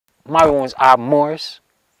Maroons are Moors,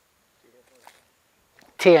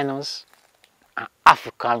 tenures, and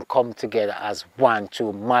African come together as one to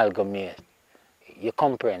amalgamate. You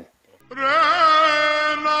comprehend?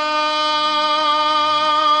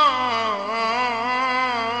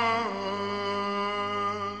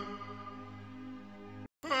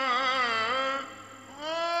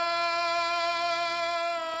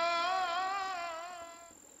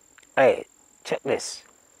 Hey, check this.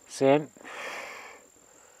 See?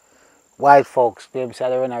 White folks, them say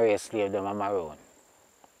they runaway slave, them are Maroon.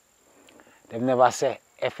 They never say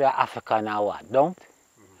if you're African or what, don't?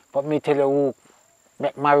 But me tell you who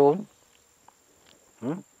make Maroon.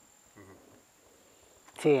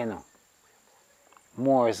 Tino.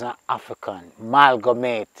 Moors and African,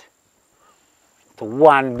 amalgamate to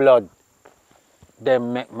one blood,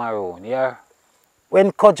 them make Maroon, yeah?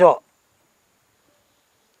 When Cudjoe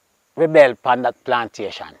rebel upon that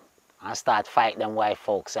plantation and start fight them white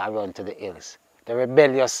folks and run to the hills, the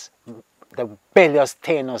rebellious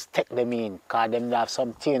tenures take them in, because them have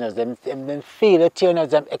some tenures, them feel the tenures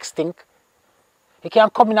them extinct. You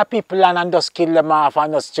can't come in a people land and just kill them off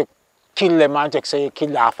and just kill them and just say you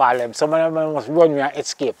kill off all them. Some of them must run and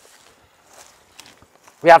escape.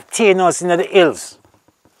 We have tenures in the hills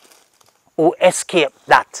who escape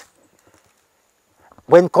that.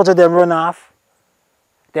 When Cudjoe them run off,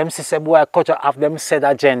 them say boy Cudjoe have them set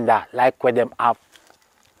agenda like where them have.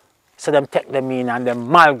 So them take them in and them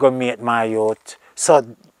amalgamate my youth.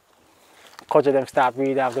 So Cudjoe them start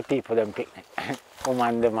reading of the people them picnic.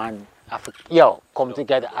 Woman, them and Africa. Yo, come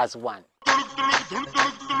together as one.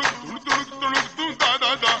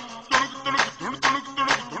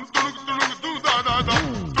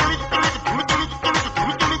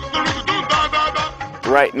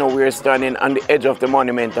 Right now we are standing on the edge of the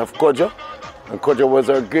monument of Cudjoe. And Cudjoe was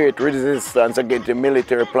a great resistance against the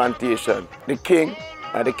military plantation. The king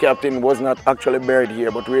and the captain was not actually buried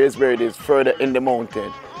here, but where he's buried is further in the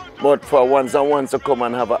mountain. But for once and once to come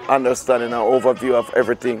and have an understanding and overview of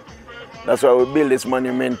everything, that's why we build this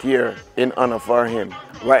monument here in honor for him.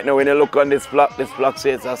 Right now when you look on this plaque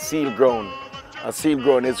says a seal ground. A seal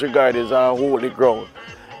ground is regarded as a holy ground.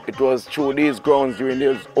 It was through these grounds during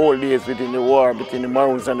those old days within the war between the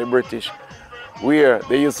Maroons and the British, where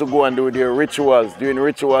they used to go and do their rituals. During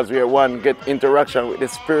rituals where one get interaction with the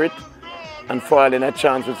spirit and fall in a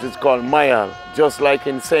chance which is called Mayal. Just like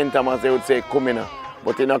in St. Thomas they would say Kumina,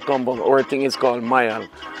 but in Accompong our thing is called Mayal.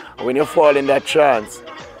 And when you fall in that trance,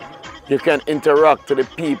 you can interact to the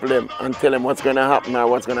people them and tell them what's going to happen or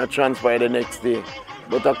what's going to transpire the next day.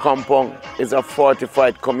 But Accompong is a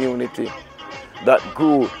fortified community that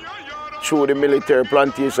grew through the military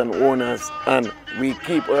plantation owners, and we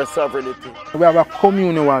keep our sovereignty. We have a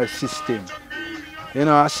communal system, you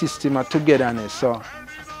know, a system of togetherness. So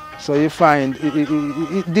you find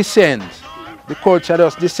it descends. The culture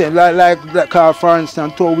just descends. Like for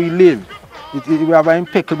instance, how we live. We have an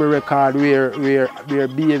impeccable record where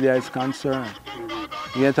behavior is concerned.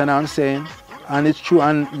 You get what I'm saying? And it's true,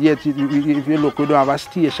 and yet if you look, we don't have a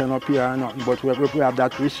station up here or nothing, but we have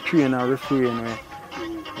that restraint and refrain.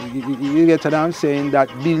 You get what I'm saying? That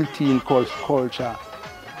built-in culture.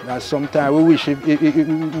 That sometimes we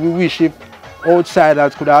wish if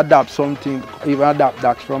outsiders could adapt something, even adapt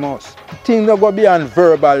that from us. Things don't go beyond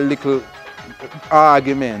verbal little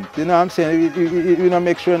argument. You know what I'm saying? You know,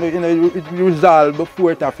 make sure it resolve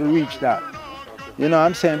before it have to reach that. You know what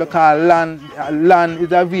I'm saying? Because land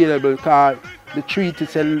is available, because the treaty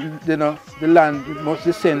says, you know, the land must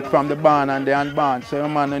descend from the born and the unborn. So a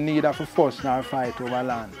man no need of a fuss nor fight over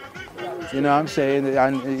land. You know what I'm saying?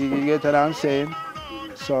 And you get what I'm saying?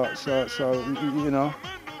 So you know,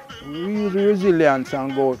 we use resilience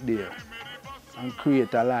and go out there and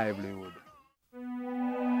create a livelihood.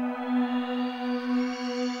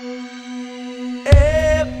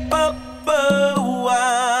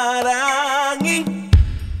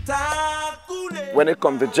 When it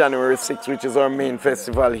comes to January 6th, which is our main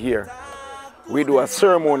festival here, we do a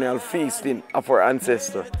ceremonial feasting of our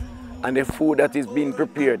ancestors. And the food that is being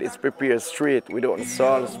prepared is prepared straight without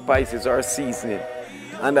salt, spices or seasoning.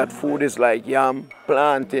 And that food is like yam,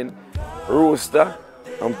 plantain, rooster,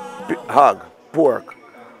 and hog, pork.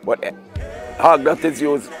 But hog that is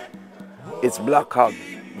used, it's black hog,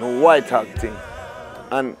 no white hog thing.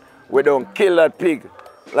 And we don't kill that pig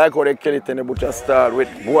like how they kill it in the butcher stall with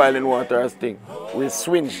boiling water as thing. We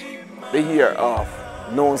swinge the ear off.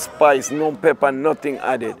 No spice, no pepper, nothing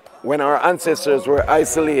added. When our ancestors were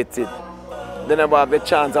isolated, they never have the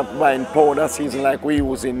chance of buying powder season like we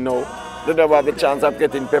using now. They never have the chance of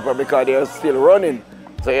getting pepper because they are still running.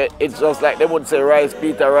 So it's just like they would say rice,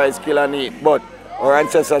 Peter, rice, kill and eat. But Our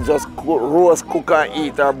ancestors just roast, cook and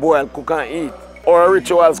eat, or boil, cook and eat. Our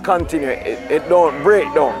rituals continue, it don't break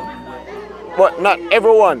down. But not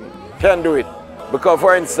everyone can do it. Because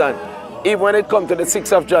for instance, even when it comes to the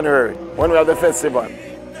 6th of January, when we have the festival,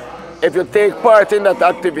 if you take part in that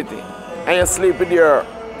activity and you sleep with your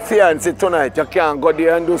fiancé tonight, you can't go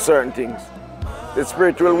there and do certain things. The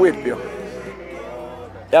spirit will whip you.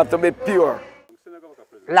 You have to be pure.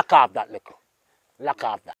 Lock off that liquor. Lock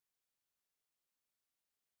off that.